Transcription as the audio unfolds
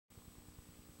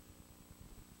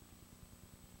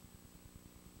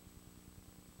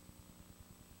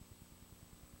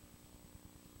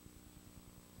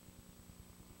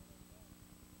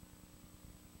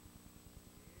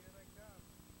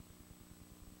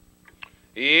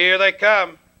Here they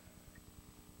come.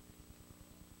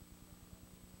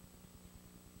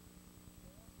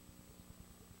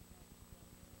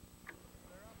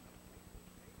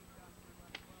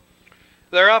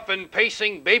 They're up and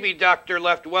pacing. Baby Doctor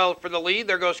left well for the lead.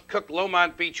 There goes Cook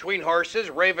Lomont between horses.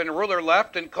 Raven Ruler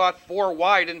left and caught 4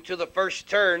 wide into the first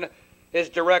turn. Is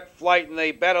Direct Flight, and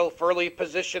they battle for early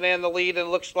position and the lead,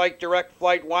 and looks like Direct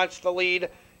Flight wants the lead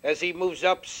as he moves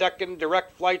up second.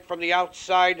 Direct Flight from the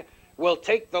outside will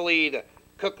take the lead.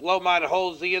 Cook Lomont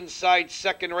holds the inside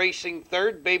second, racing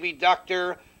third. Baby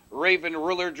Doctor, Raven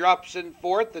Ruler drops in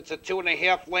fourth. It's a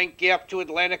 2.5 length gap to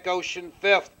Atlantic Ocean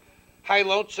fifth. High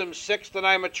Lonesome sixth, and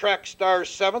I'm a Track Star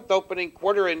seventh, opening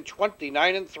quarter in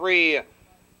 29-3.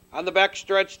 On the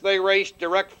backstretch they race.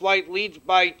 Direct Flight leads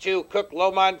by 2. Cook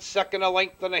Lomont second, 1.5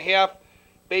 lengths.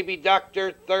 Baby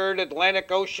Doctor third.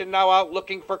 Atlantic Ocean now out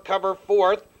looking for cover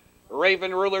fourth.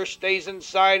 Raven Ruler stays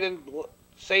inside and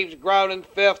saves ground in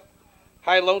fifth.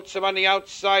 High Lonesome on the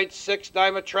outside sixth.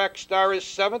 I'm a Track Star is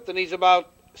seventh, and he's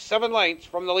about 7 lengths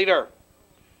from the leader.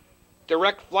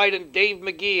 Direct Flight and Dave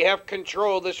Magee have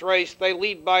control of this race. They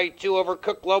lead by 2 over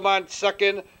Cook Lomont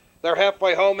second. They're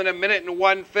halfway home in 1 minute and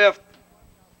 1/5.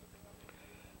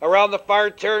 Around the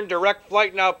far turn, Direct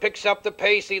Flight now picks up the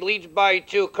pace. He leads by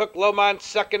 2. Cook Lomont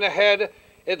second ahead.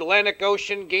 Atlantic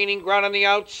Ocean gaining ground on the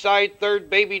outside third.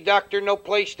 Baby Doctor no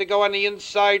place to go on the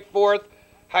inside fourth.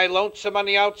 High Lonesome on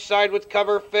the outside with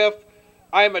cover fifth.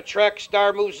 I'm a Track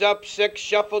Star moves up sixth.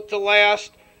 Shuffled to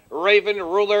last. Raven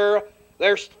Ruler.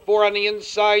 There's 4 on the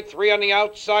inside, 3 on the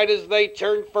outside as they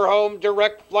turn for home.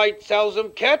 Direct Flight tells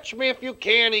him, catch me if you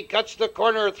can. He cuts the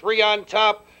corner, 3 on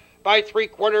top by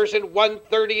 3/4 in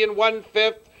 1:30 and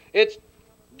 1/5. It's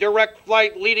Direct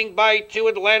Flight leading by 2.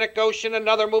 Atlantic Ocean,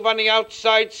 another move on the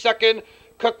outside, second.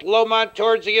 Cook Lomont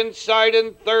towards the inside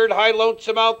and third. High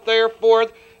Lonesome out there,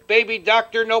 fourth. Baby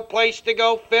Doctor, no place to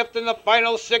go, fifth. In the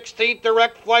final 16th,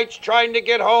 Direct Flight's trying to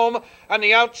get home. On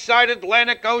the outside,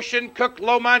 Atlantic Ocean. Cook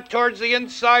Lomont towards the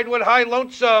inside with High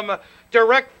Lonesome.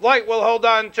 Direct Flight will hold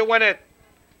on to win it.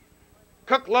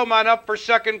 Cook Lomont up for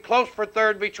second, close for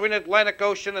third between Atlantic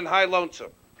Ocean and High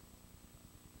Lonesome.